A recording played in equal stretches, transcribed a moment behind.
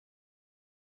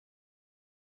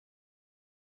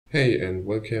Hey, and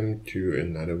welcome to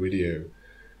another video.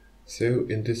 So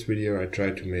in this video I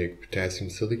tried to make potassium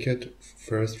silicate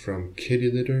first from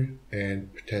kitty litter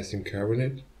and potassium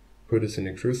carbonate, put this in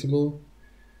a crucible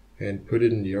and put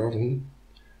it in the oven,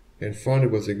 and found it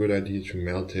was a good idea to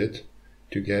melt it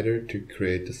together to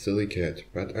create the silicate,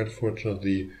 but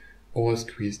unfortunately all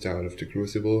squeezed out of the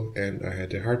crucible and I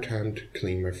had a hard time to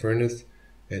clean my furnace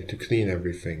and to clean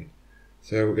everything.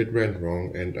 So it went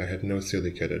wrong and I had no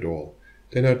silicate at all.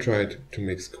 Then I tried to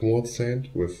mix quartz sand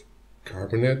with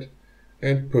carbonate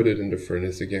and put it in the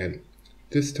furnace again.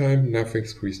 This time nothing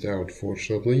squeezed out,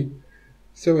 fortunately,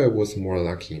 so I was more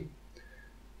lucky.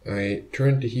 I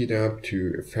turned the heat up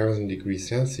to 1000 degrees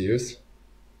Celsius.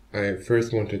 I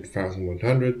first wanted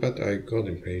 1100, but I got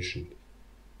impatient.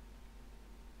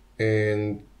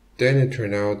 And then it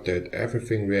turned out that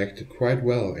everything reacted quite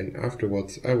well, and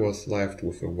afterwards I was left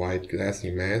with a white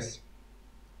glassy mass.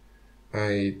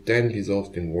 I then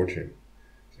dissolved in water.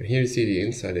 So here you see the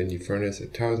inside in the furnace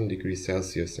at 1000 degrees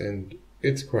Celsius, and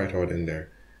it's quite hot in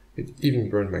there. It even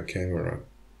burned my camera.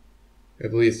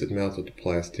 At least it melted the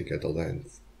plastic at the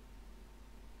lens.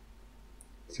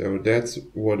 So that's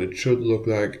what it should look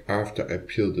like after I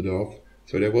peeled it off.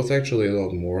 So there was actually a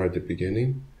lot more at the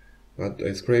beginning, but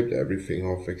I scraped everything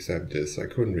off except this. I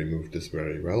couldn't remove this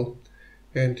very well,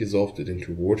 and dissolved it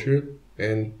into water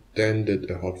and then did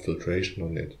a hot filtration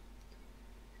on it.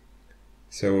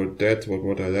 So that's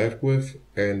what I left with,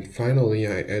 and finally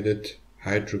I added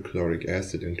hydrochloric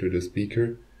acid into this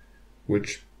beaker,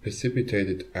 which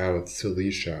precipitated out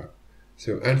silicia.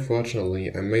 So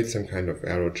unfortunately I made some kind of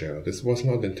aerogel. This was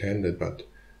not intended, but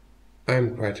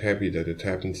I'm quite happy that it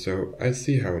happened, so I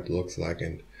see how it looks like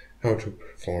and how to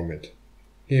perform it.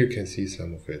 Here you can see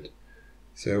some of it.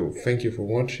 So thank you for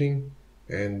watching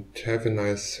and have a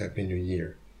nice Happy New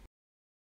Year.